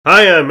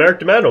Hi, I'm Eric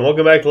Demand, and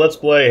welcome back to Let's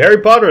Play Harry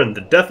Potter and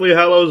the Deathly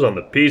Hallows on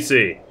the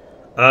PC.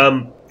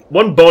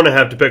 One bone I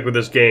have to pick with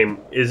this game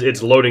is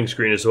its loading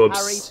screen is so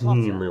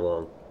obscenely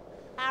long.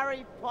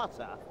 Harry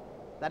Potter?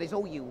 That is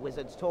all you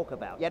wizards talk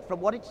about. Yet from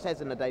what it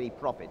says in the Daily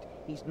Prophet,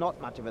 he's not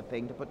much of a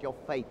thing to put your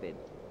faith in.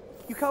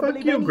 You can't Fuck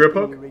believe you, anything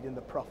Griphook. you read in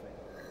the Prophet.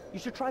 You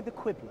should try the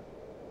Quibbler.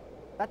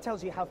 That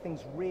tells you how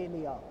things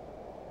really are.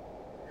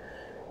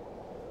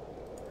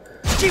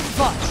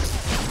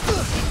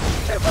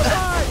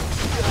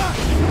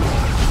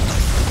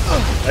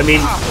 I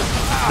mean,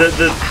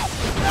 the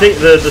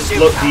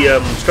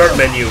start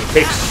menu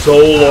takes so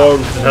long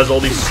because it has all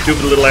these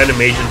stupid little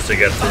animations to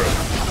get through.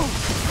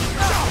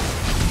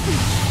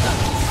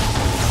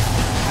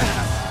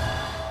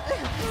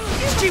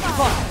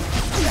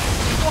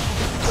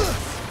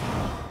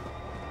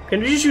 Can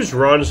you just use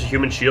Ron as a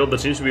human shield?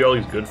 That seems to be all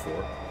he's good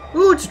for.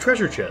 Ooh, it's a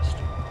treasure chest.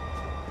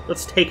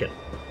 Let's take it.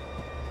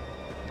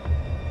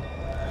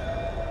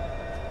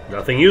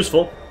 Nothing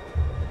useful.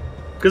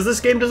 Because this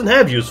game doesn't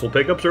have useful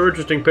pickups or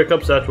interesting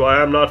pickups, that's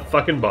why I'm not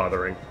fucking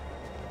bothering.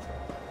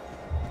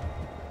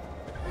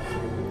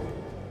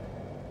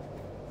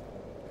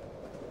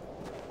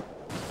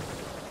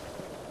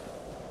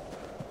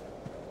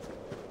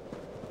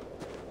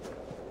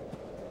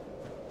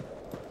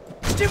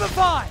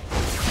 Stupefy!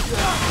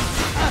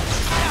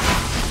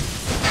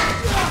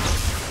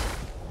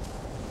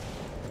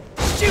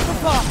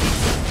 Stupefy!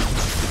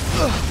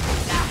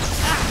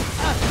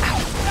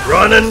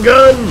 Run and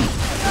gun!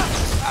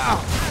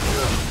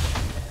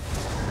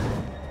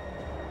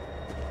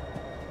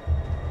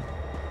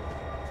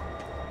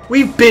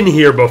 We've been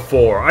here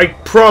before. I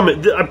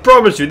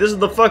promise you, this is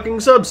the fucking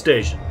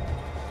substation.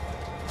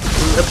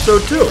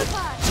 Episode 2.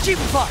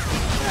 Stupefy!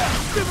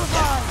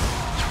 Stupefy!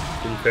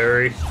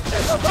 Fairy.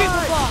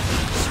 Stupefy!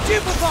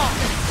 Stupefy!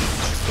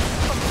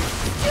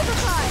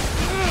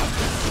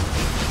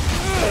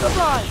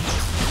 Stupefy!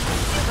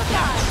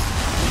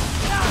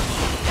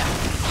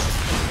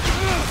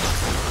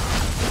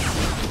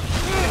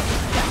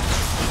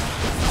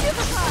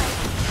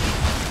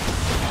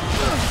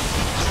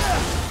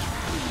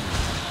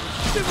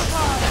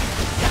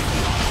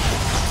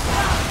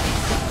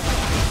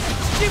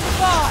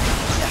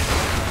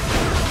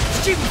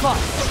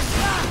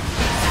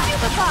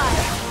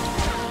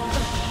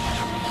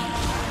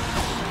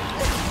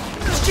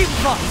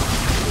 Stupefy!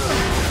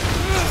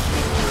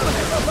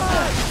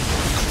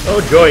 Oh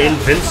joy,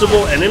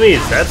 invincible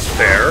enemies, that's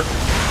fair.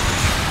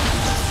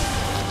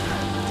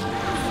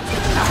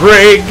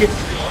 Brig!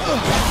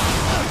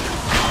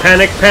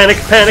 Panic, panic,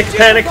 panic,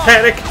 panic,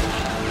 panic!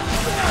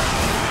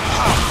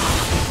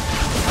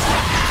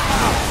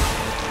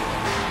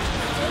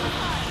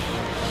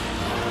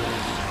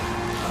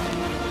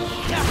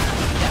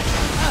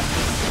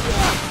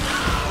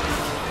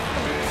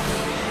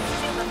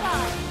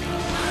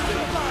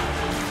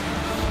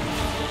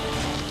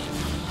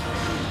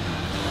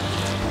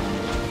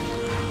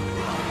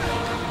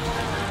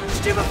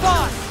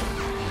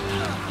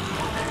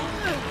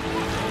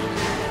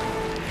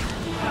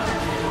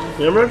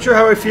 I'm not sure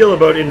how I feel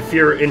about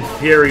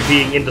Inferi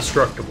being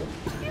indestructible.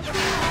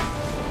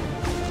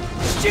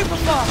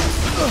 Stupefy!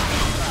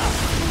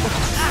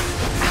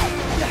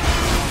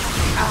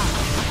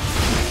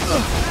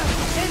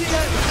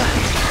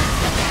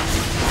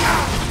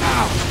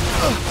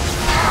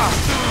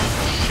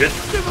 Shit.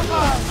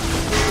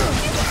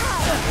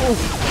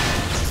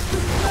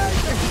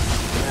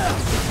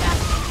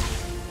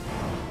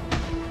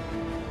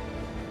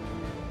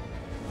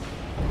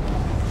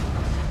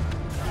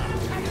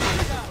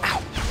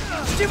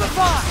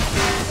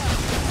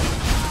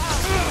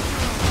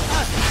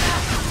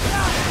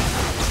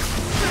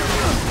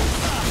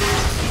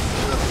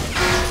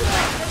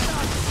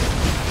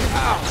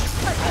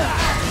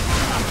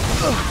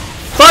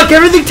 Fuck,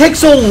 everything takes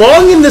so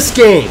long in this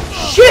game!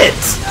 Shit!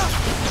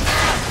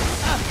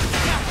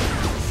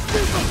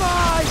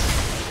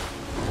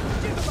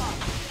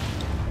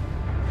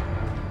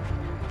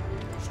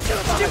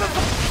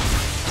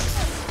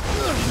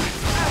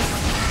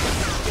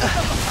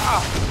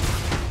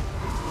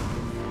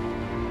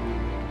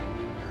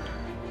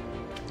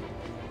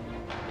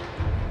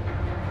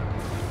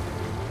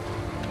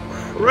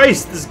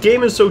 Christ, this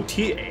game is so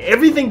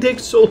everything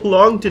takes so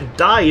long to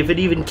die, if it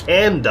even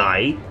can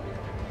die.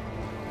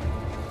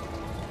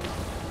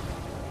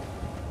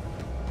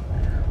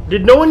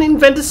 Did no one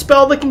invent a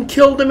spell that can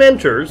kill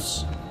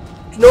Dementors?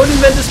 Did no one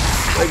invent a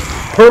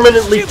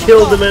permanently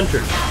kill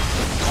Dementors?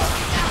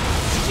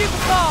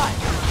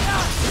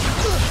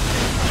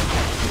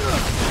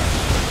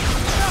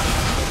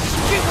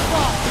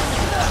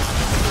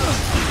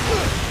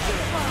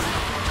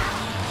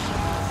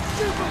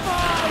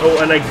 Oh,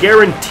 and I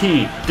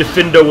guarantee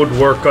Defendo would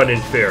work on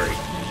Inferi.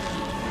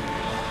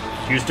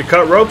 Used to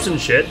cut ropes and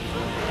shit.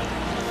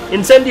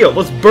 Incendio,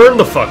 let's burn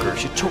the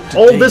fuckers.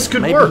 All this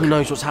could work. Maybe he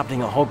knows what's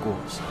happening at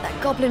Hogwarts.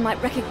 That goblin might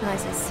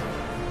recognize us.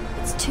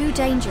 It's too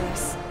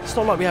dangerous. It's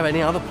not like we have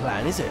any other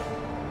plan, is it?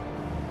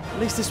 At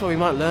least this way we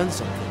might learn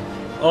something.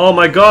 Oh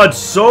my god,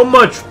 so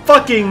much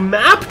fucking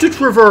map to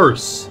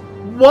traverse!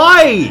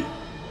 Why?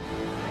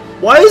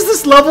 Why is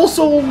this level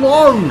so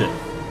long?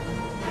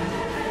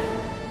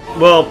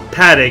 Well,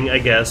 padding, I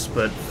guess,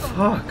 but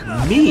fuck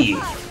me.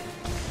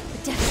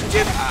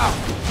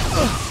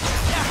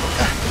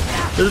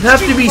 Does it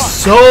have to be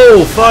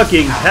so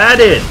fucking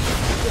padded?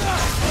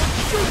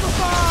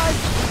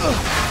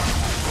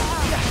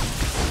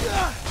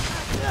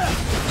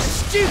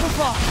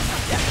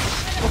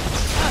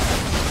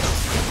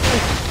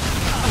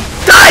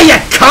 Die, you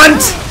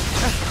cunt!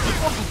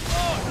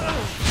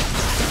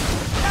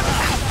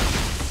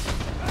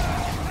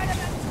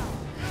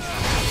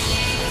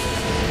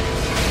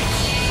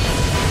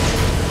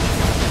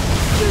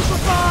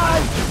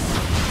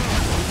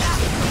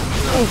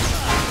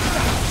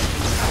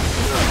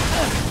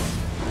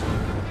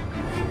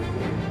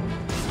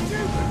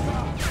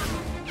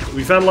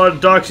 We found a lot of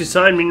doxies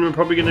sign, meaning we're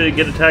probably gonna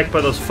get attacked by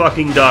those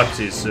fucking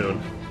doxies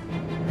soon.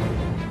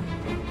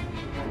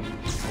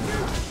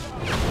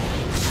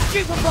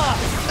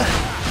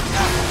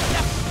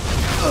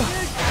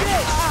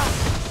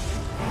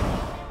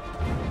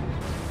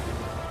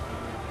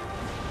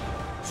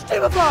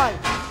 Stupefy!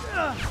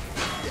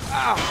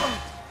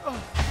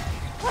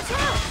 Watch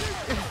out!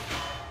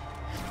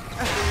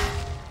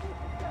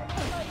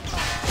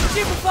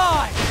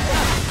 Stupefy!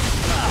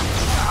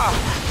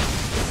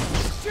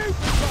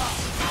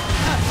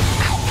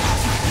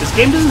 This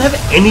game doesn't have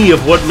any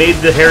of what made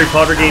the Harry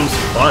Potter games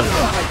fun.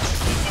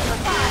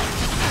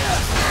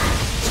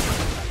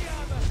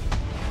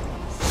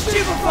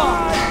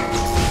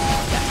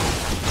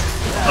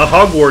 A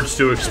Hogwarts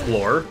to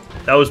explore.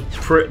 That was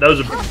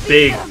a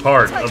big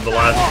part of the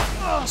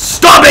last.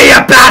 Stop it,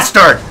 you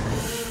bastard!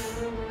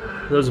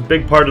 That was a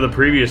big part of the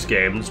previous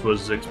games,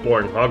 was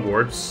exploring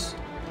Hogwarts.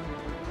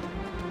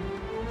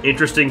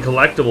 Interesting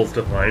collectibles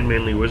to find,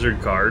 mainly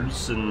wizard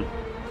cards, and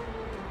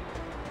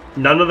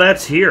none of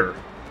that's here.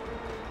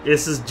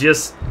 This is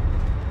just...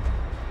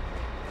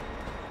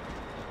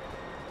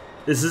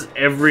 This is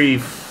every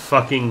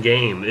fucking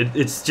game.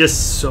 It's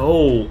just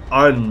so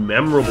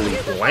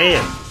unmemorably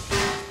bland.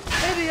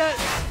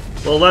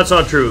 Well, that's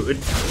not true.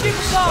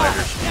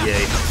 Spiders,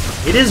 yay.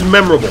 It is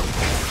memorable,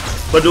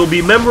 but it will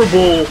be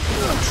memorable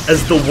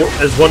as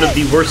one of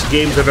the worst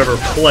games I've ever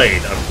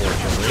played,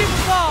 unfortunately.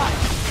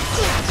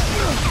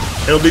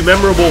 It'll be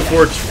memorable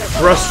for its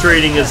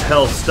frustrating as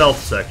hell stealth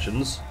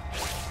sections.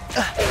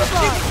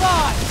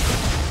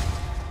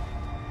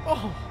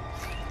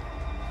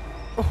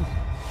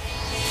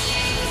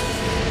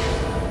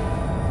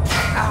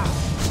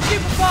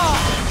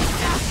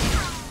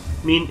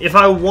 I mean, if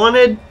I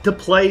wanted to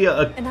play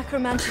An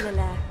acromantula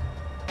lair.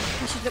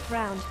 We should look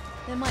round.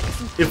 There might be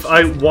some... If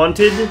I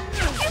wanted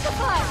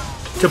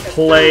to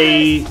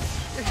play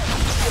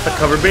a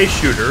cover-based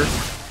shooter,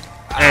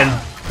 and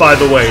by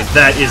the way,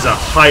 that is a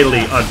highly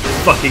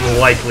unfucking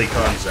likely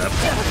concept.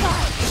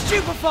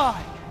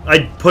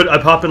 I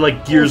pop in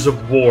like Gears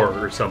of War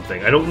or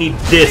something. I don't need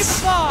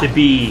this to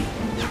be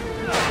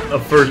a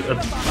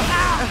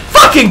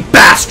fucking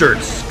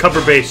bastards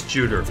cover-based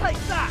shooter.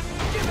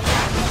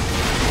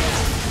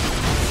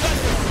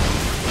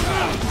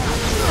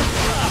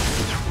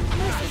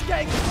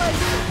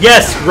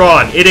 Yes,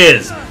 Ron, it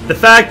is. The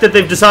fact that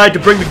they've decided to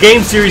bring the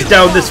game series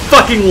down this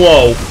fucking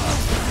low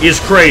is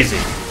crazy.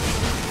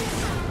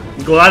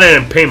 I'm glad I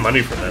didn't pay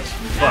money for this.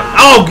 Fuck.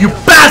 Oh, you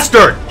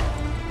bastard!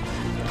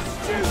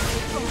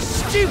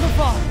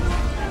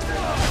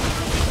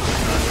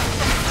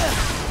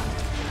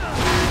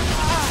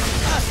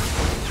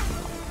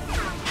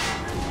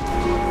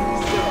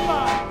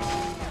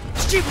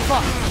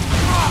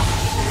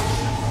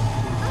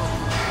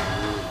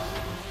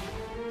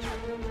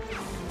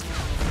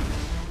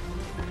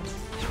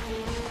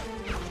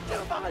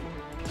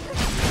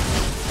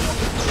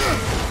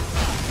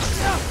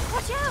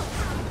 Watch out!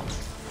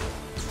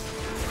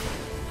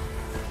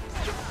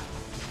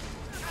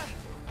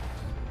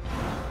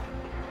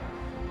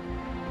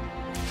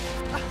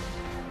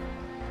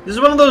 This is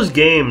one of those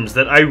games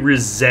that I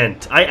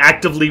resent. I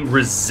actively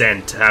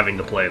resent having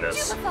to play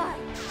this.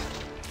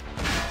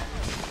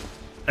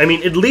 I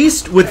mean, at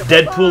least with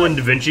Deadpool and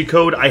Da Vinci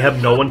Code, I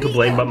have no one to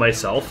blame but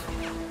myself.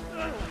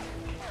 I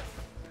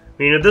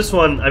mean, at this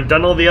one, I've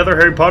done all the other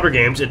Harry Potter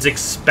games. It's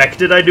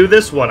expected I do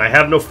this one. I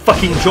have no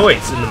fucking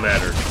choice in the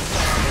matter.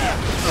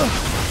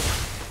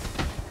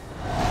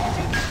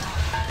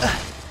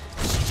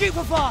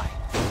 Stupefy!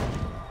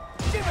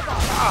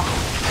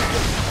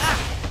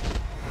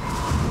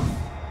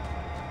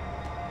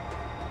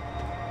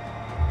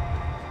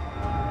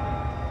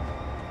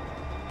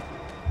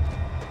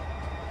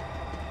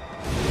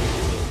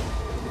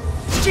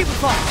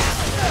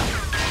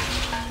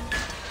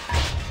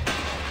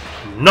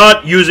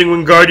 Not using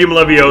Wingardium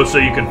Leviosa,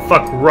 you can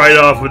fuck right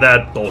off with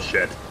that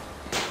bullshit.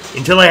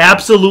 Until I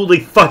absolutely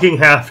fucking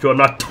have to, I'm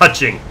not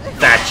touching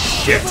that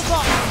shit.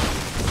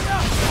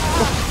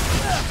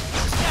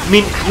 I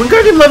mean,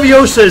 Wingardium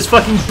Leviosa is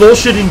fucking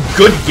bullshit in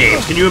good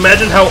games. Can you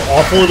imagine how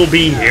awful it'll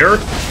be here?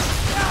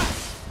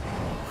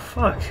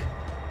 Fuck.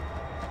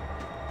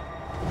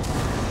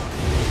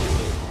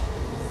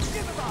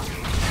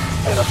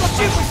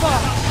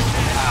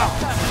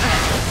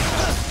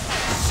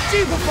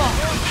 Stupefy!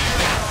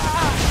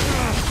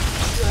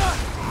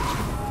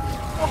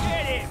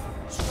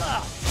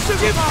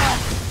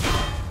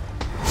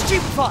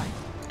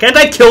 Can't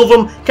I kill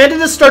them? Can't I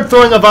just start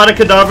throwing Avada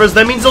Kedavras?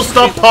 That means they'll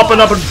stop popping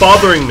up and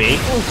bothering me.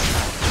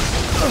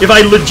 If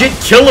I legit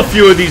kill a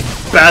few of these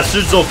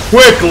bastards, they'll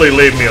quickly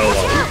leave me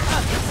alone.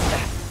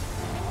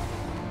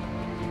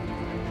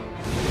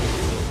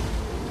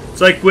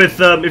 It's like with,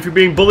 if you're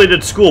being bullied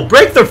at school,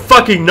 break their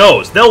fucking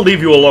nose. They'll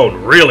leave you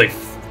alone really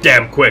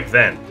damn quick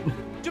then.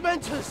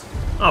 Dementors!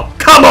 Oh,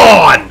 come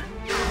on!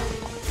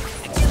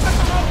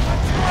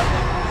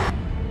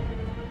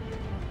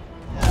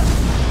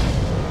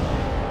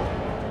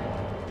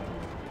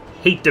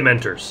 Hate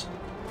Dementors.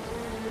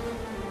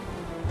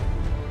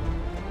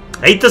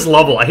 I hate this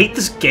level. I hate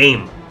this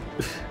game.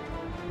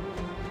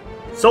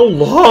 So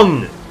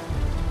long!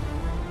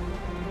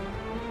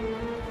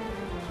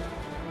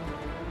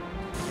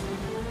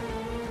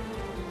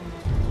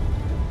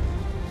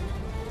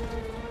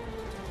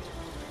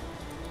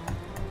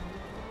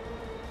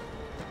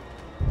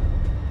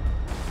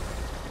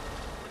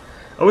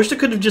 I wish they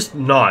could have just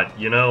not,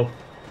 you know?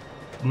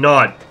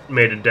 Not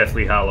made a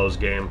Deathly Hallows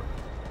game.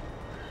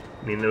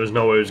 I mean, there was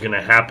no way it was going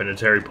to happen.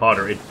 It's Harry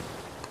Potter.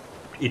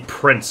 It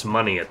prints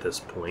money at this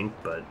point,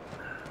 but...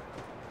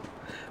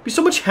 I'd be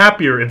so much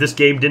happier if this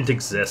game didn't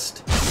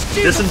exist.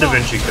 Stupefy! This and Da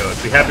Vinci Code.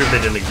 I'd be happier if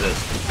they didn't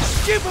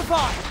exist.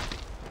 Stupefy!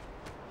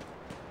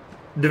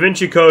 Da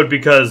Vinci Code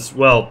because,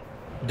 well,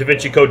 Da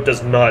Vinci Code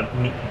did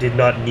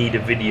not need a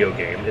video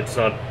game. It's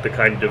not the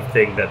kind of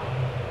thing that...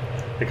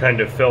 the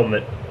kind of film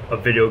that a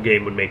video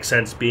game would make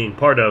sense being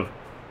part of.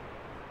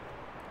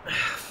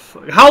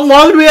 How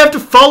long do we have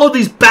to follow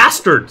these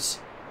bastards?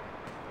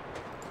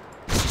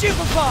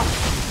 Stupefy!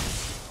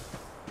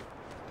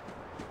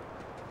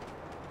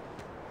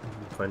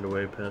 Find a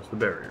way past the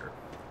barrier.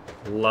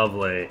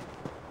 Lovely.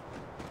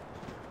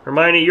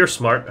 Hermione, you're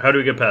smart. How do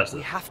we get past We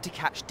this? have to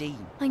catch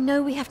Dean. I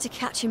know we have to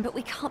catch him, but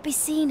we can't be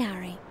seen,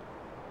 Harry.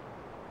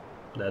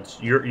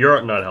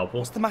 You're not helpful.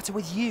 What's the matter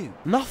with you?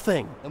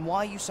 Nothing. Then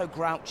why are you so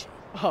grouchy?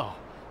 Oh,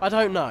 I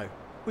don't know.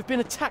 We've been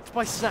attacked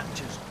by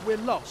snatchers. We're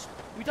lost.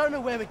 We don't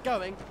know where we're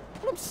going.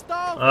 And I'm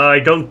starving. I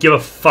don't give a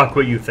fuck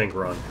what you think,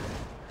 Ron.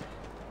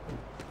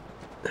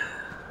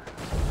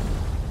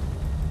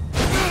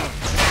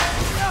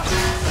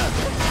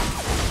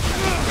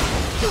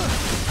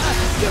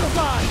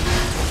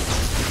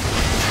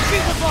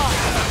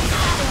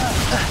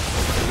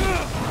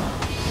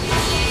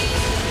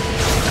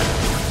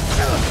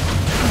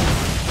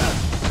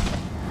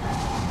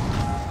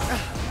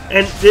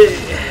 And,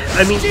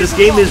 I mean, this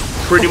game is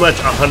pretty much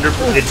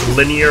 100%, it's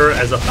linear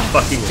as a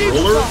fucking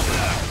ruler,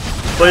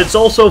 but it's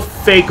also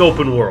fake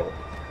open world.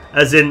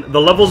 As in,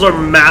 the levels are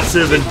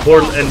massive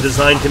and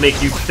designed to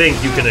make you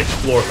think you can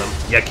explore them.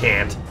 You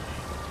can't.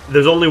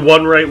 There's only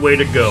one right way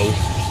to go,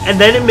 and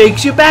then it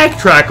makes you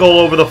backtrack all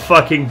over the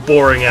fucking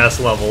boring-ass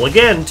level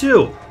again,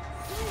 too.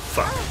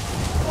 Fuck.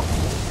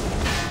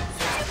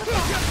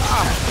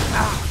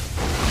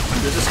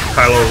 This is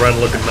Kylo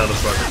Ren-looking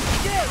motherfucker.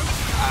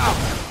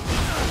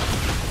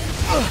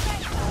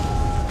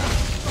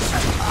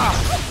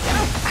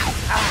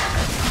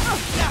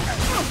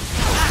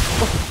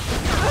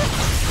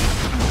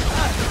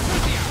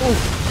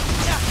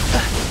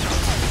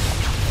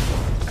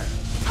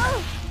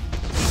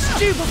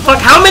 Fuck,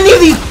 how many of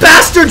these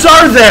bastards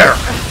are there?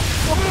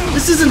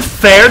 This isn't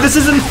fair, this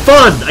isn't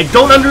fun. I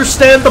don't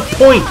understand the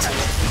point.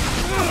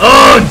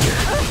 Ugh!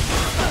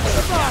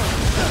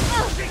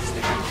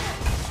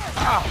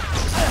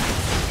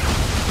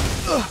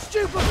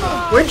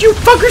 Where'd you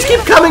fuckers keep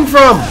coming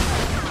from?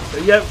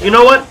 Yeah, you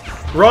know what?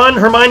 Ron,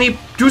 Hermione,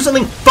 do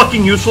something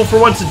fucking useful for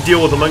once and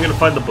deal with them. I'm gonna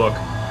find the book.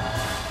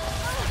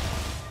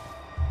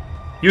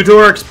 You two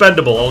are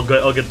expendable.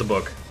 I'll get the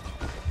book.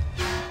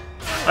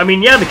 I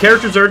mean, yeah, the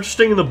characters are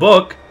interesting in the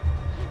book.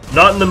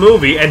 Not in the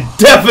movie, and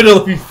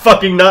definitely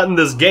fucking not in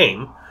this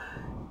game.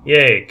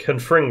 Yay,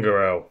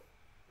 Confringaro.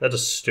 That's a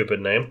stupid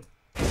name.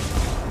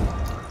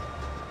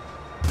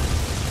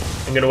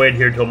 I'm gonna wait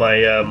here till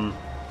my, I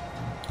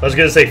was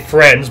gonna say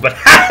friends, but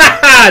ha ha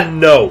ha!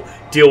 No!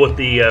 Deal with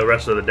the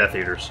rest of the Death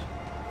Eaters.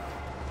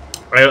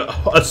 I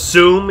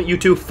assume you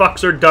two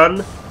fucks are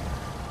done.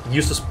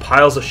 Useless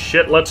piles of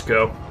shit, let's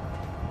go.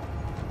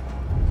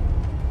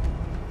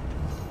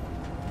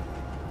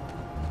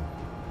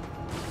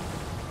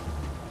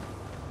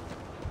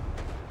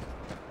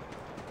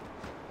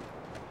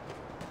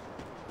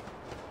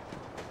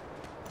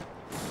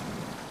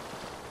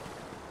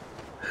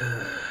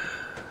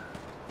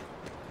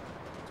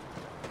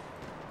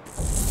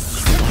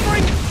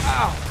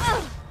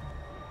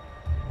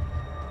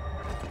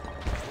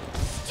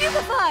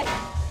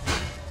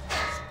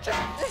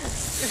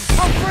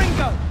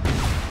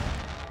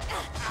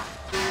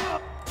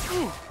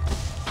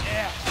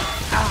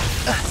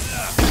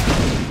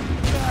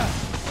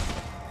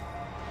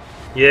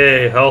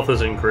 Yay, health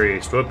has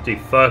increased.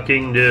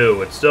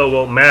 Whoop-de-fucking-do. It still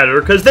won't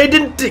matter, because they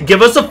didn't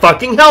give us a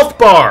fucking health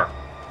bar!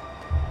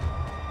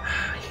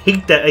 I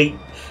hate that. I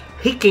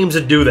hate games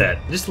that do that.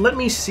 Just let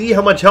me see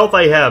how much health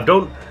I have.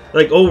 Don't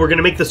Like, oh, we're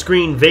gonna make the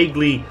screen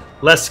vaguely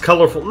less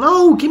colorful.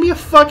 No, give me a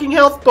fucking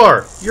health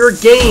bar. You're a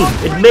game.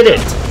 Admit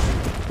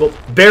it. Well,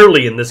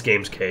 barely in this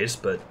game's case,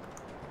 but...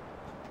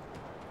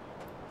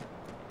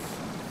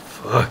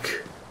 Fuck.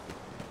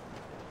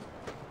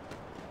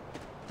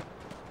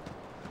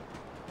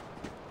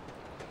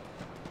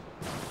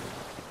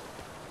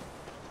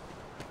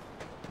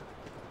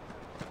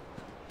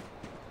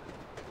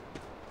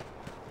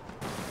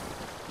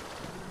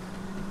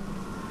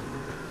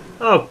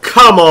 Oh,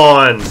 come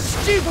on!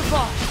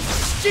 Stupefy!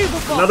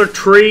 Stupefy! Another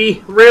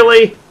tree?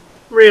 Really?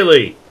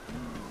 Really?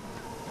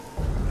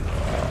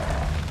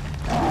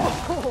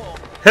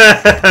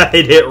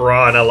 It hit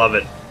Ron, I love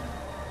it.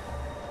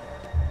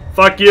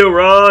 Fuck you,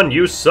 Ron,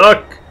 you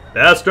suck,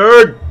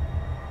 bastard!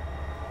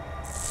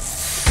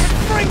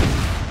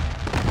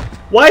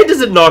 Why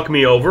does it knock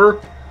me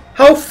over?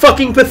 How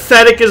fucking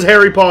pathetic is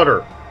Harry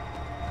Potter?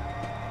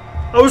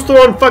 I was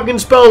throwing fucking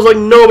spells like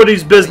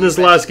nobody's business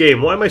last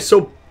game. Why am I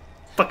so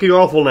fucking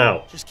awful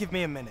now? Just give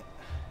me a minute.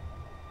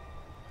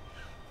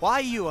 Why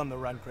are you on the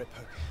run, Grip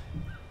Hook?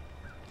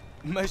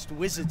 Most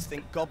wizards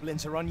think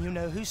goblins are on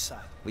you-know-whose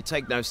side. We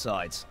take no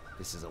sides.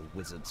 This is a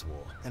wizard's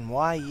war. Then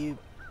why are you...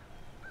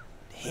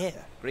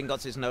 here?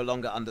 Gringotts is no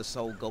longer under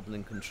Soul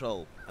Goblin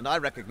control, and I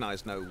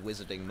recognize no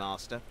wizarding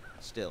master.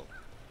 Still,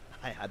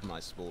 I had my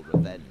small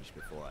revenge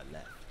before I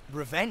left.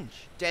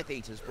 Revenge? Death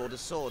Eaters brought a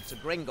sword to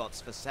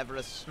Gringotts for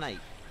Severus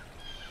Snape.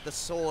 The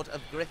Sword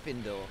of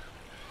Gryffindor.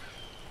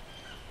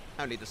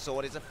 Only the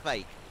sword is a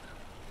fake.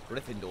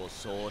 Gryffindor's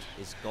sword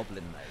is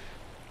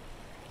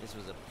goblin-made. This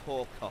was a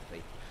poor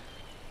copy.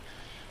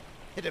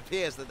 It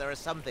appears that there are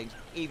some things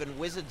even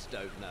wizards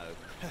don't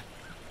know.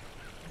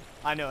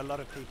 I know a lot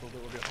of people that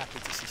will be happy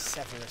to see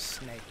Severus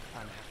Snape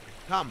unhappy.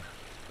 Come,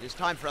 it is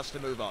time for us to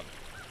move on.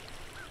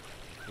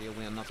 I feel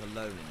we are not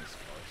alone in this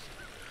forest.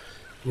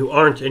 You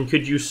aren't, and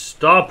could you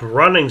stop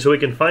running so we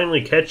can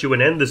finally catch you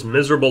and end this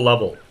miserable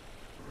level?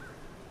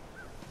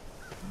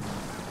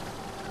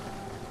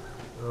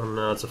 Oh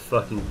no, it's a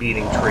fucking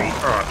beating tree.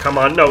 Oh, come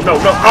on, no,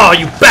 no, no. Oh,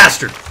 you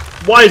bastard!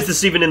 Why is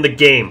this even in the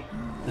game?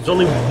 There's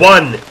only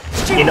one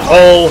in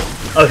all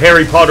of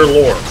Harry Potter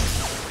lore.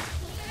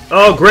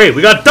 Oh, great,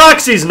 we got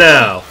doxies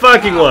now!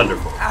 Fucking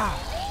wonderful.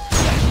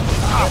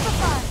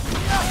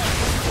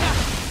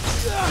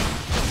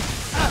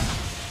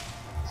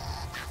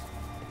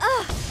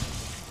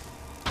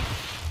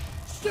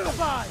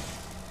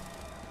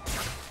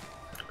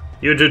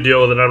 You two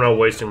deal with it, I'm not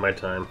wasting my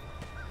time.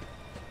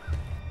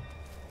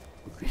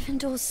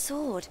 Gryffindor's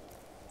sword.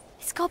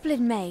 It's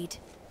goblin-made.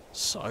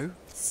 So?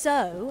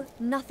 So,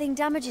 nothing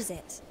damages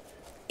it.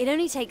 It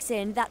only takes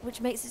in that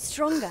which makes it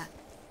stronger.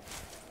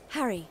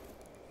 Harry,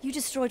 you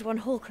destroyed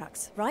one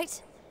Horcrux,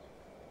 right?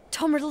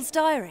 Tom Riddle's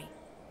diary.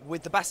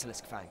 With the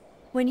basilisk fang.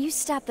 When you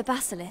stabbed the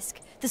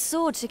basilisk, the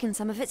sword took in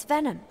some of its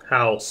venom.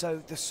 How?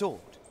 So the sword.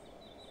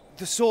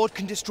 The sword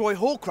can destroy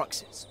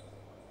Horcruxes.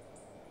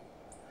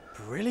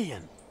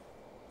 Brilliant.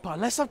 But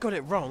unless I've got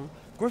it wrong,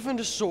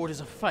 Gryffindor's sword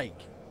is a fake.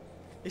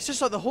 It's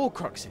just like the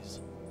Horcruxes.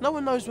 No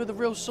one knows where the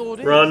real sword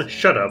is. Ron,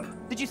 shut up.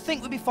 Did you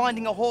think we'd be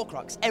finding a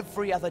Horcrux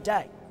every other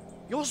day?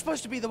 You're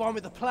supposed to be the one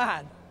with the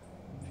plan.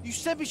 You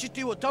said we should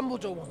do what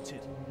Dumbledore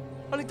wanted.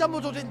 Only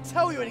Dumbledore didn't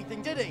tell you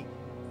anything, did he?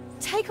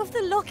 Take off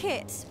the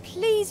locket,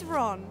 please,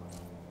 Ron.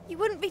 You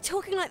wouldn't be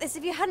talking like this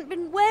if you hadn't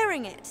been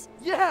wearing it.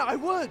 Yeah, I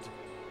would.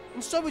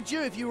 And so would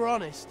you if you were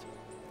honest.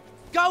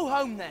 Go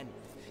home then.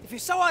 If you're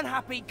so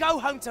unhappy, go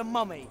home to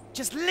Mummy.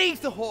 Just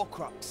leave the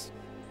Horcrux.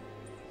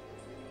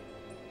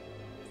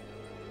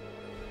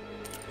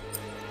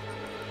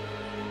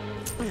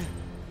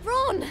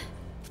 Ron!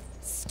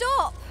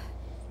 Stop!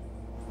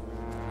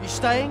 You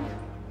staying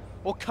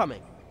or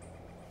coming?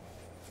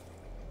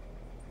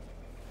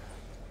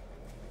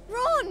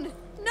 Ron!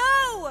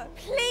 No!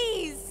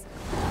 Please!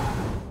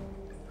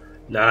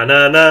 Na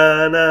na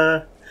na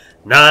na.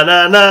 Na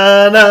na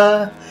na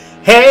na.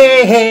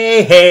 Hey,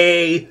 hey,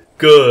 hey.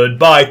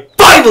 Goodbye.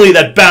 Finally,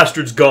 that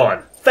bastard's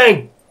gone.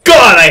 Thank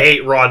God I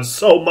hate Ron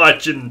so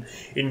much in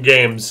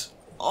games.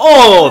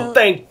 Oh, Well,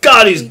 thank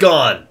God he's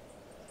gone.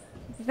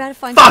 We better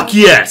find Fuck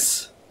someone-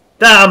 yes.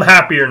 I'm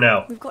happier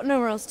now. We've got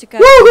nowhere else to go.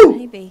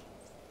 Woohoo!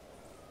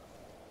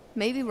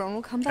 Maybe Ron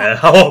will come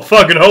back. I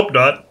fucking hope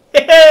not.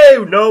 Hey,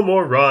 no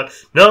more Ron.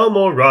 No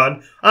more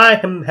Ron. I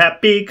am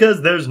happy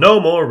because there's no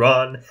more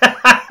Ron. Ha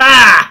ha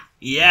ha!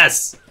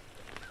 Yes.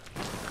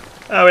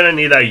 Oh, we don't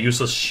need that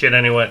useless shit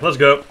anyway. Let's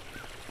go.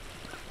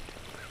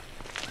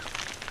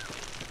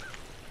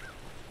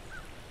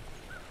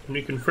 And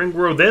we can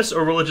Confringo this,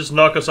 or will it just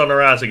knock us on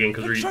our ass again?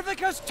 Because we.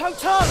 Petrificus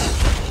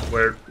Totalis!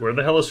 Where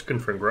the hell is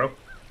Confringo?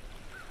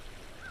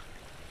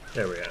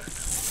 There we are.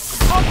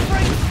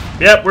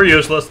 Yep, we're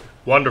useless.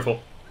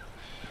 Wonderful.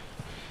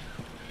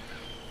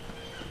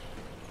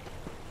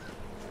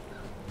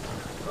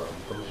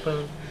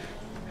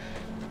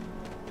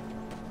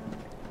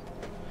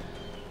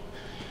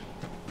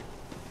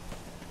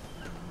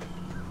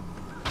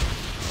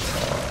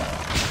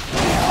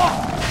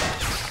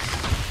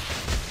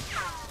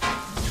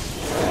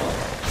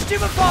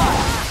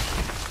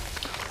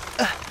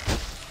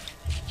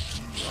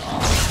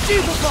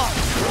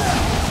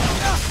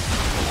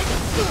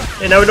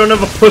 Hey, now we don't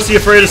have a pussy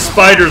afraid of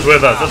spiders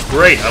with us. That's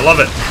great. I love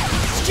it.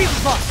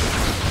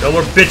 No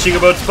more bitching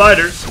about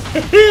spiders.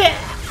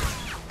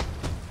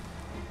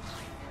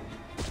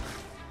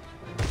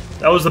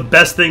 That was the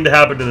best thing to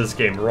happen in this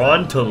game.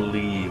 Ron to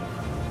leave.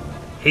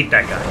 Hate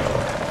that guy.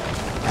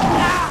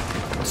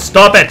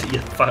 Stop it!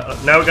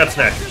 Now we got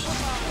snatchers.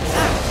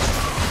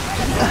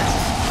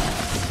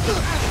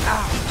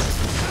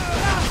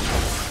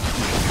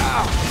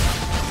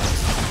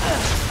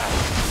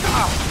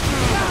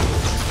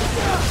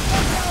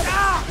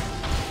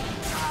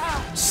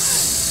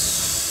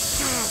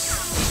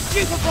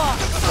 Stupefy!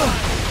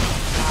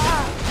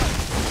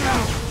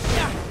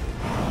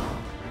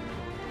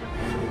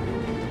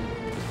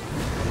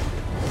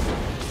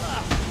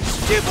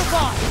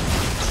 Stupefy!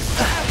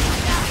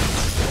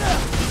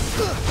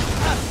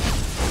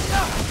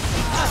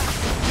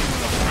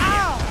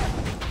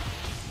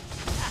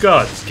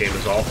 God, this game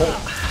is awful.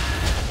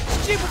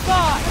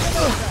 Stupefy!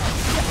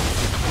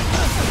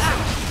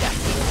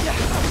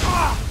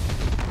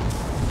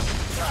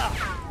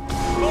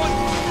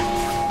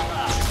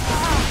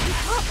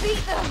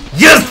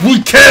 Yes,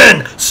 we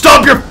can!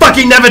 Stop your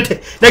fucking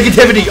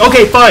negativity!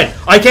 Okay, fine.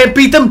 I can't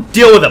beat them.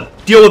 Deal with them.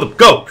 Deal with them.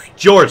 Go.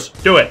 It's yours.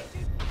 Do it.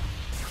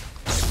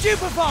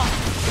 Stupefy!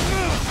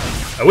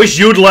 I wish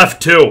you'd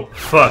left too.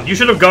 Fuck. You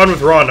should have gone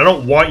with Ron. I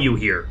don't want you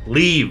here.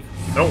 Leave.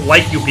 I don't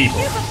like you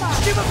people.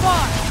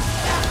 Stupefy!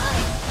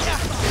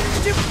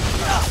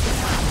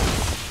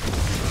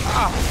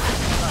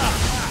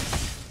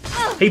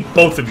 I hate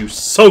both of you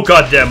so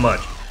goddamn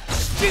much.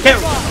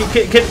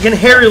 Can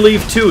Harry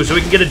leave too, so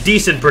we can get a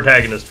decent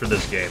protagonist for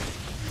this game?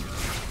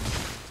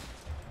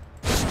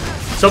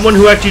 Someone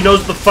who actually knows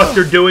what the fuck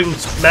they're doing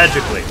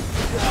magically. I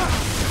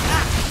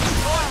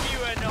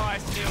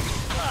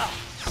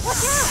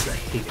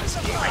hate this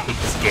game. I hate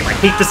this game. I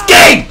hate this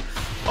game!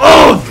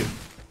 Ugh!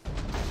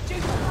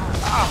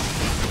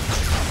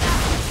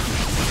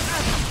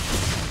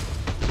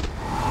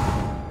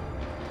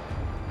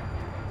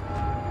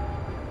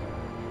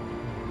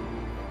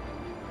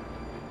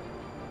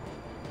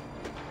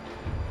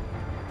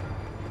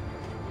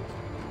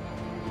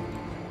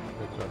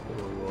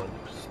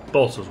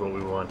 Pulse is what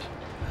we want.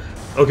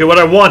 Okay, what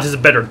I want is a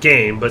better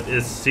game, but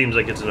it seems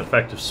like it's an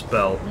effective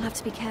spell. We'll have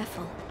to be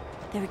careful.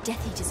 There are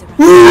Death Eaters around.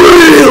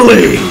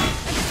 Really?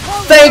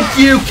 Thank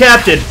you,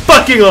 Captain.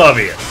 Fucking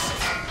obvious.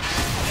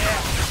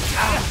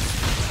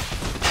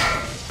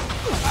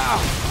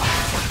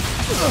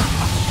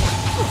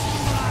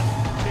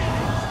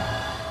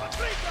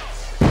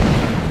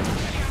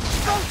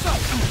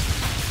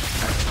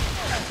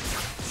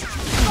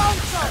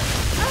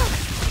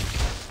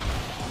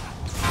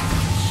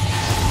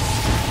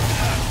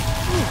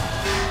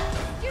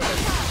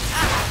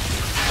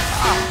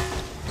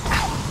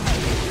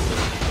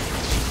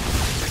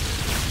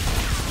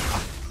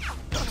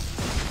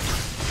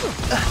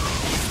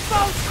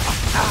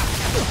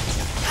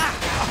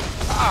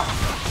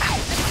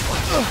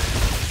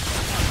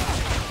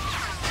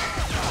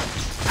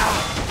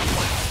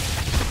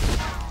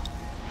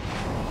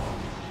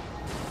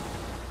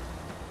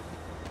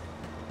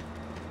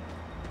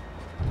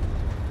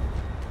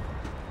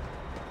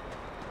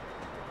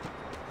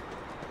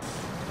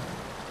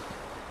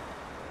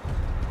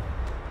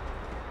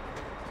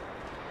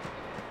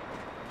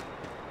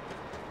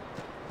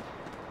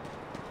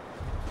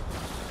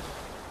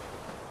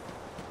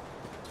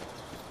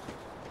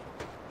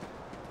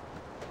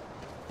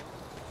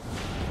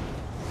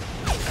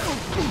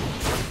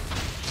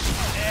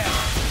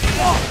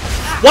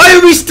 Why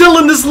are we still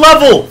in this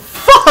level?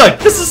 Fuck!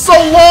 This is so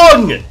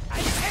long!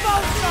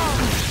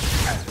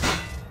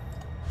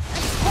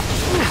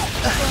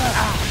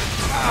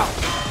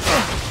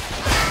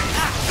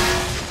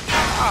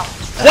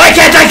 Why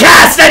can't I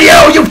cast at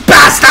you, you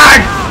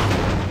bastard!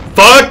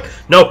 Fuck!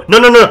 No, no,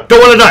 no, no, don't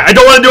want to die. I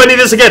don't want to do any of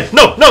this again.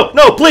 No, no,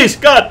 no, please,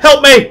 God,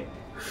 help me!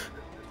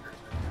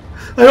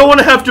 I don't want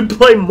to have to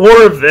play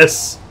more of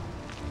this.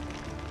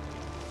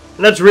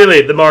 And that's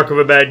really the mark of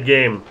a bad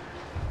game.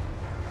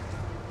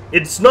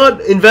 It's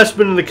not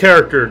investment in the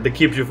character that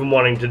keeps you from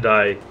wanting to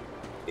die.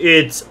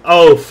 It's,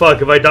 oh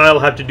fuck, if I die I'll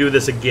have to do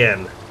this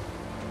again.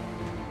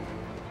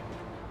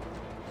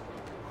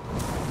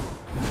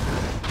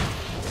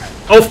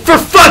 Oh, for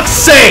fuck's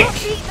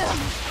sake!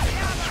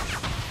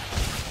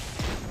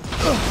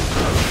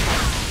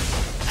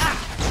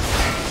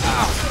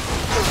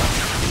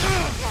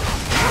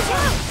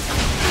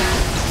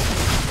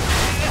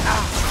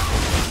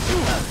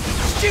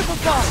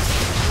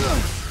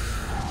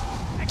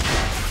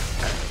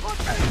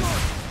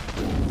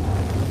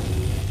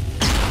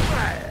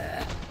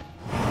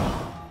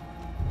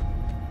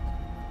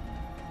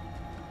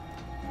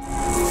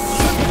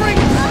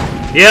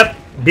 Yep,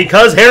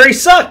 because Harry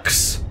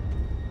sucks!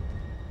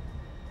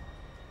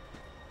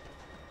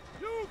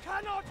 You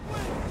cannot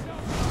win!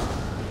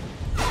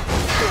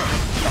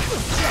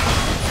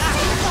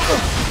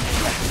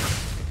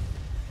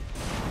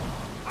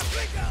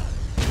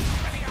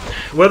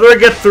 Whether I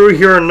get through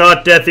here or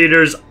not, Death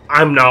Eaters,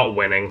 I'm not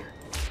winning.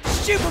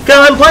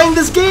 Because I'm playing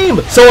this game,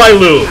 so I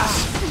lose.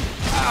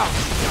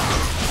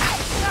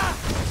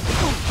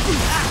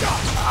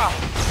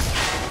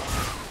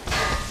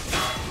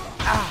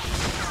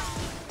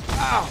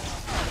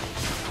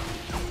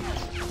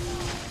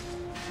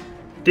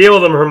 Deal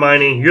with them,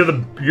 Hermione.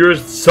 You're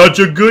such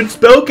a good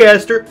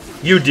spellcaster.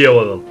 You deal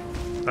with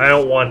them. I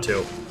don't want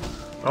to.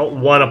 I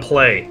don't want to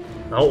play.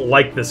 I don't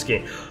like this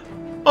game.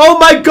 Oh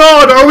my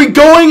god, are we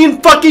going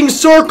in fucking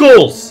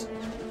circles?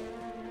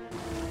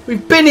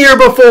 We've been here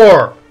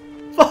before.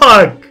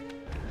 Fuck.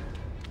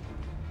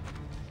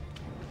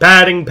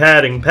 Padding,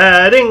 padding,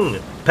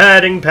 padding.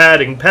 Padding,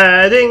 padding,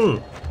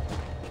 padding.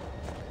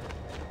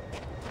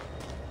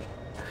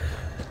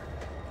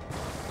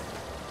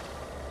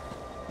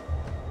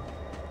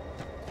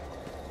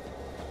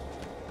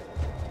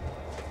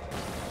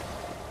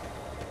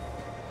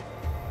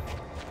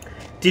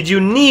 Did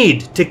you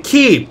need to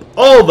keep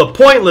all the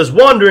pointless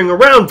wandering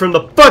around from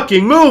the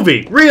fucking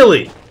movie?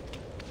 Really?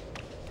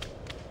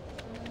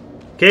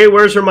 Okay,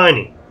 where's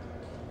Hermione?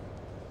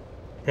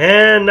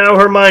 And now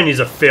Hermione's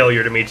a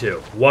failure to me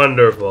too.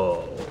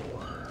 Wonderful.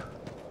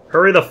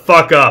 Hurry the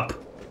fuck up.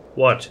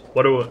 What?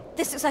 What do we...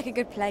 This looks like a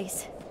good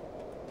place.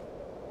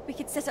 We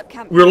could set up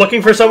camp. We were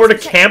looking for somewhere to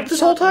camp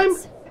this whole time?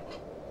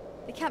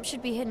 The camp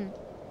should be hidden.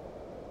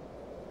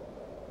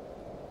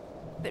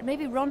 But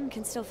maybe Ron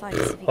can still find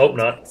us if he Hope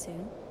comes not. back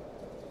soon.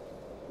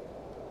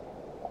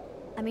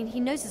 I mean, he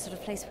knows the sort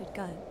of place we'd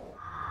go.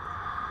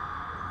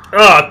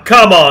 Oh,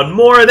 come on,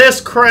 more of this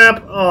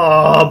crap.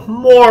 Oh,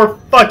 more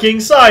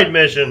fucking side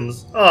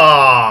missions.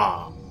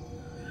 Ah.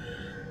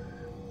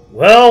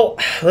 Well,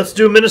 let's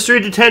do Ministry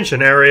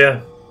Detention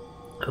Area.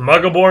 The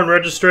Muggleborn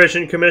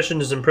Registration Commission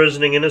is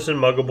imprisoning innocent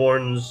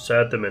Muggleborns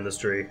at the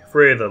Ministry.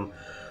 Free them.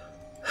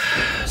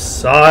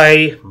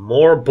 Sigh.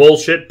 More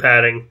bullshit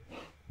padding.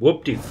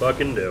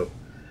 Whoop-de-fucking-do.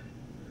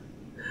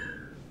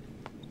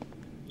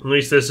 At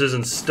least this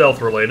isn't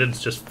stealth-related,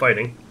 it's just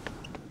fighting.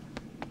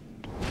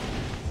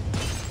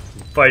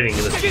 Fighting in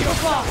this game.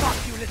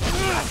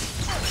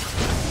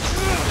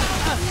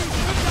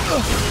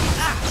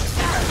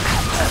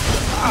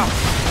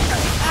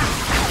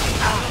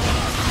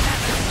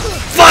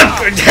 Fuck!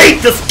 I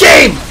hate this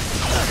game!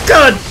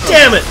 God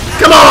damn it!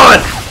 Come on!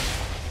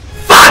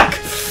 Fuck!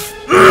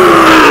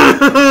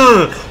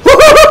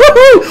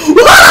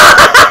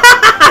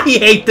 I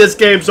hate this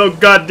game so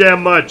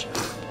goddamn much.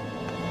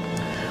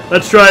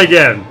 Let's try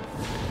again.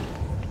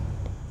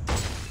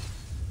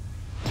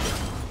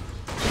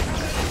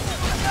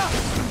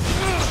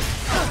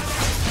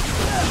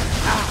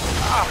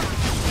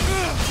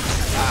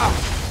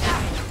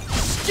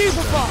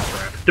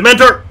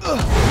 Dementor!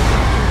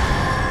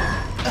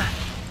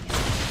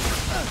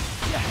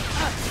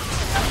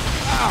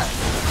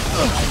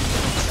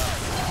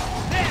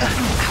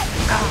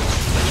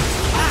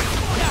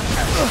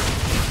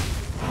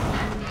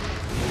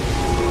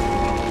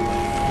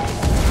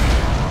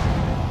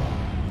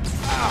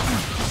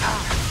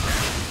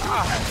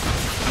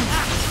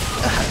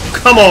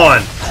 Come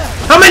on!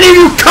 How many of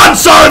you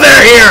cunts are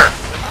there here?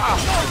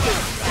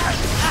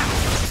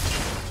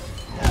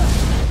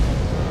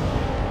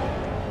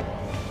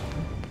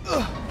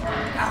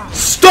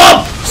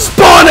 Stop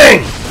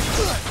spawning!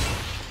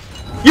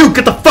 You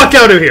get the fuck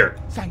out of here!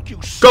 Thank you.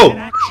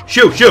 Go!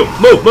 Shoot, shoot!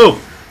 Move,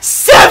 move!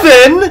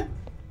 7?!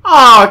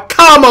 Aw,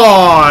 come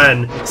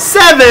on!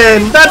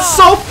 7! That's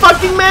so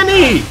fucking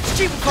many!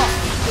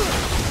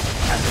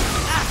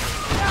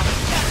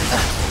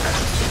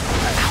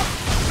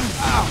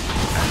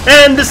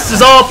 And this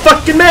is all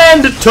fucking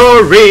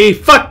mandatory!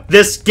 Fuck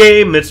this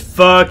game, it's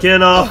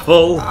fucking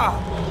awful.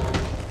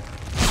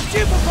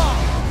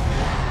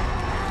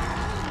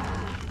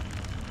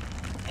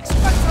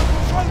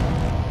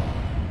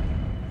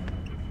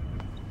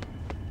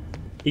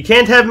 You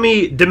can't have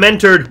me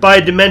dementored by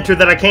a dementor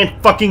that I can't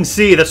fucking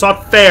see. That's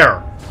not fair.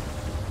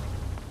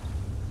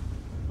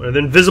 What are the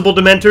invisible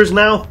dementors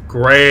now?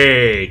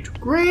 Great.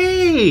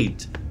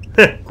 Great.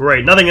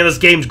 Great. Nothing in this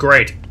game's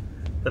great.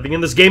 Nothing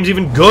in this game's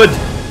even good.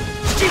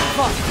 Thank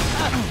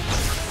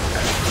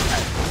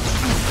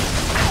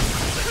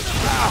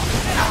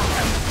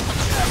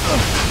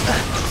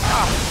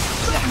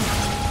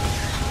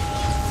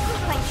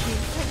you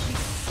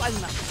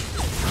so much.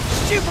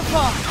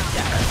 Stupefy!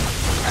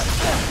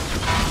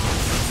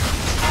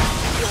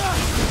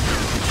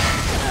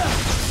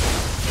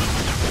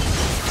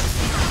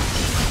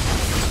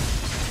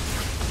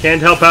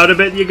 Can't help out a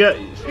bit, you got...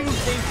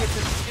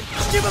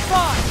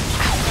 Stupefy!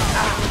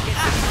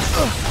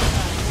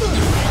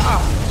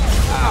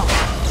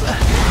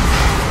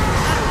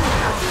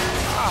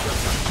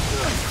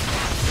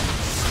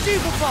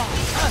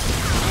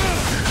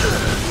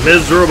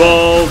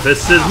 Miserable.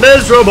 This is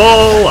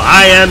miserable.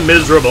 I am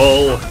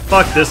miserable.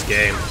 Fuck this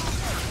game.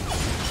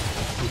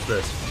 Who's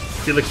this?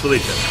 Felix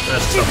Felicia.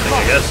 That's something,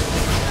 I guess.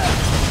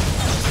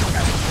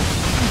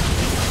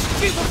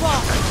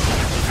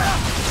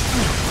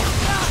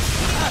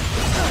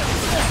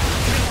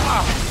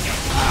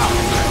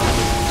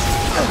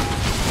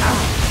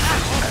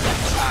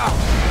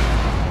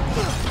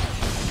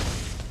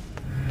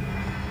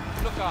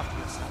 Look after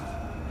yourself.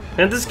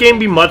 Can't this game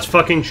be much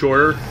fucking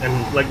shorter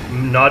and, like,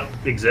 not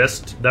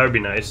exist? That would be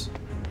nice.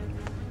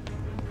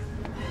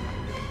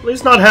 At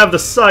least not have the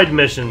side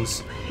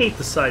missions. I hate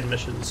the side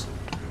missions.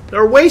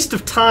 They're a waste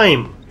of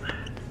time.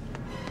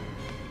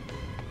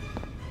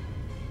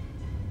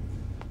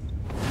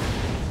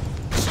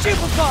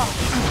 Stupefy!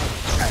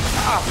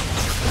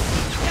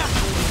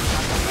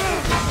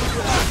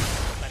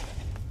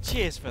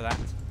 Cheers for that.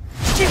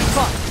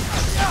 Stupefy!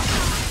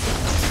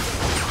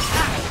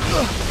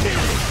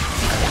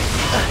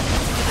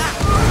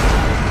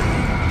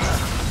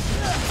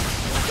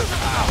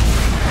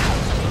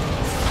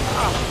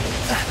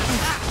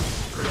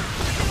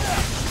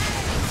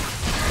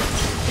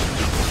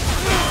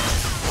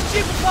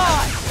 Stupefy!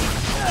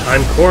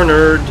 I'm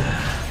cornered.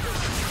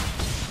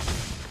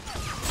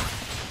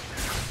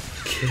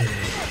 Okay.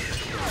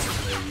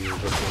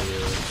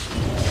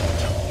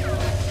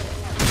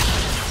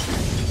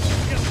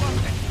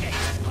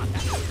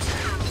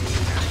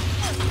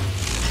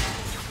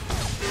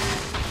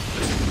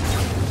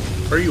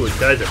 Where are you,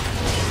 guys?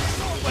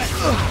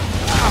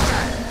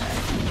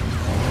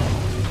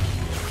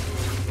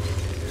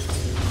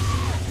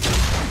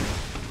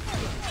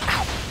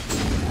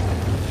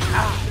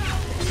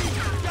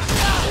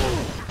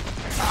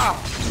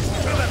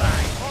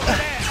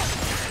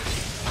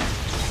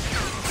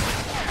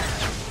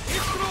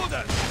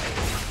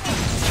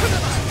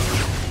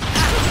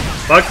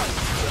 Fuck.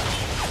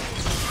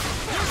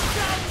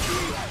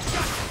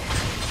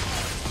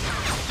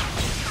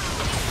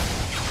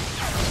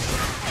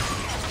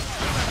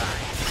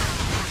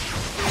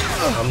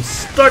 I'm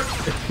stuck.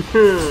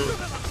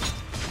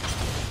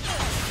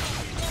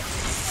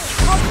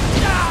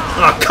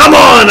 Oh, come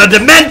on! A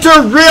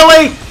Dementor?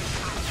 Really?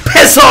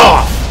 Piss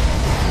off!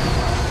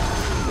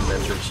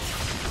 Dementors.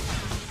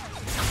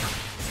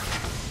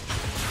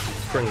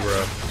 Spring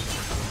bro.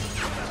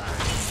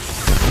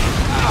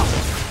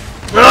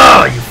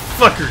 Ah, you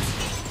fuckers!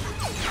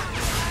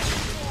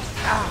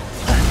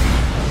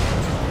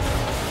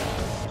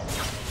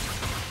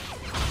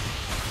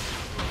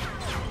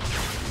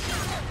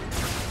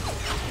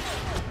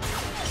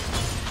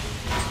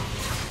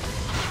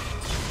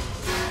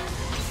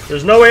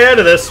 There's no way out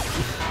of this.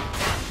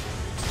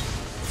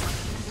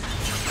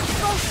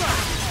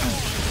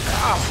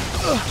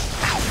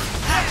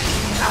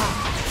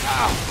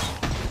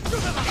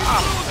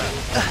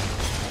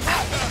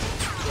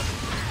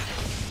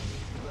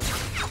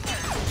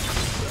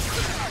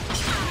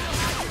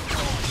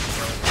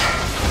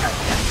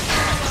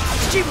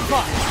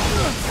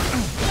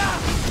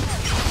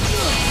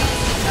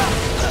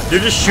 They're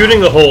just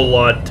shooting a whole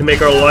lot to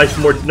make our life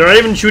more. They're not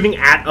even shooting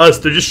at us,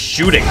 they're just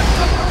shooting.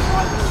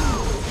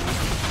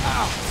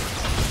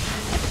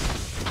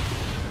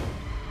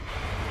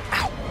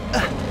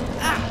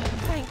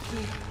 Thank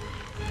you.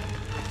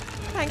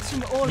 Thanks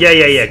from all of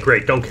Yeah,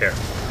 great, don't care.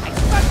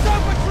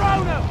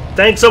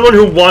 Thank someone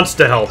who wants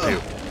to help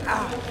you.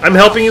 I'm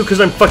helping you because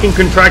I'm fucking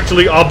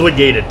contractually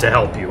obligated to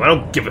help you. I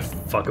don't give a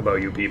fuck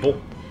about you people.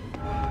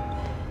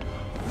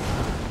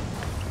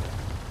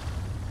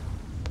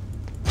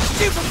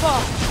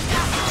 Stupefy!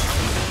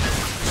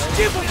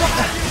 Stupefy!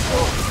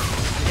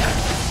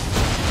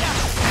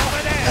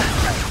 Over there!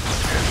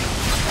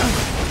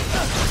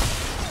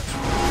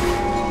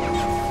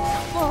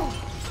 Oh,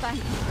 thank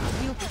you.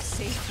 You'll be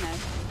safe now.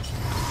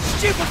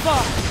 Stupefy!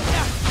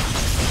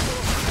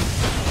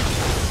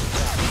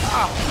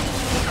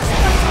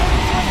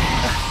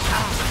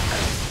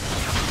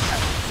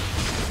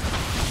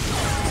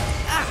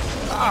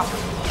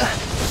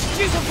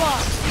 Stupefy!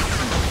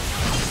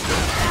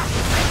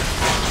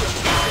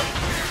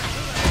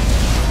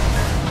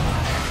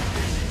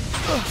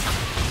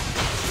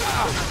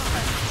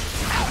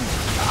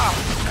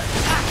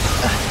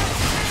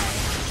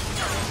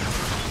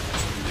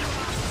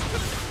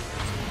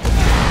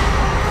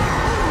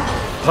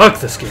 Fuck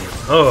this game.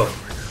 Oh.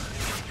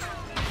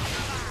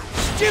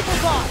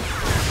 Stupefy!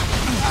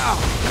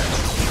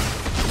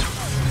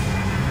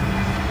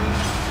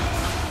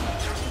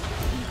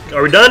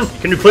 Are we done?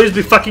 Can we please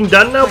be fucking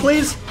done now,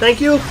 please?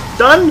 Thank you.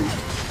 Done?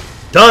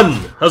 Done.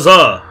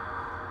 Huzzah.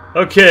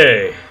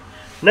 Okay.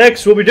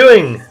 Next, we'll be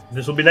doing...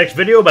 This will be next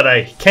video, but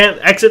I can't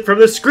exit from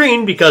this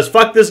screen because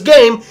fuck this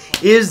game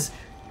is...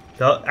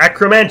 The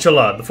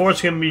Acromantula. The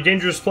forest can be a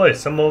dangerous place.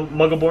 Some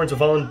Muggleborns have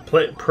fallen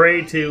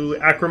prey to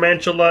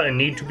Acromantula and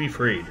need to be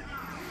freed.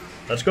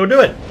 Let's go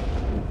do it.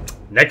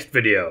 Next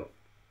video.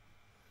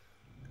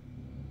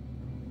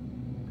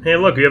 Hey,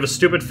 look, we have a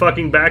stupid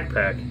fucking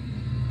backpack.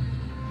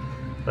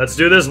 Let's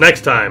do this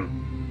next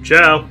time.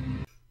 Ciao.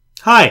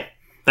 Hi.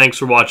 Thanks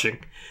for watching.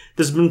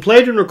 This has been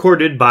played and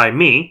recorded by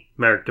me,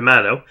 Merrick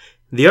D'Amato.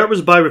 The art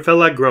was by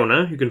Rafaela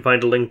Grona. You can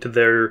find a link to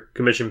their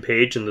commission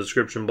page in the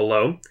description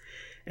below.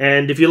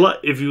 And if you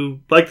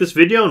like this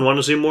video and want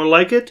to see more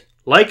like it,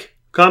 like,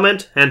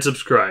 comment, and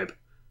subscribe.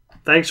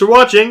 Thanks for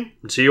watching,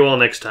 and see you all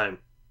next time.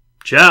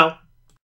 Ciao!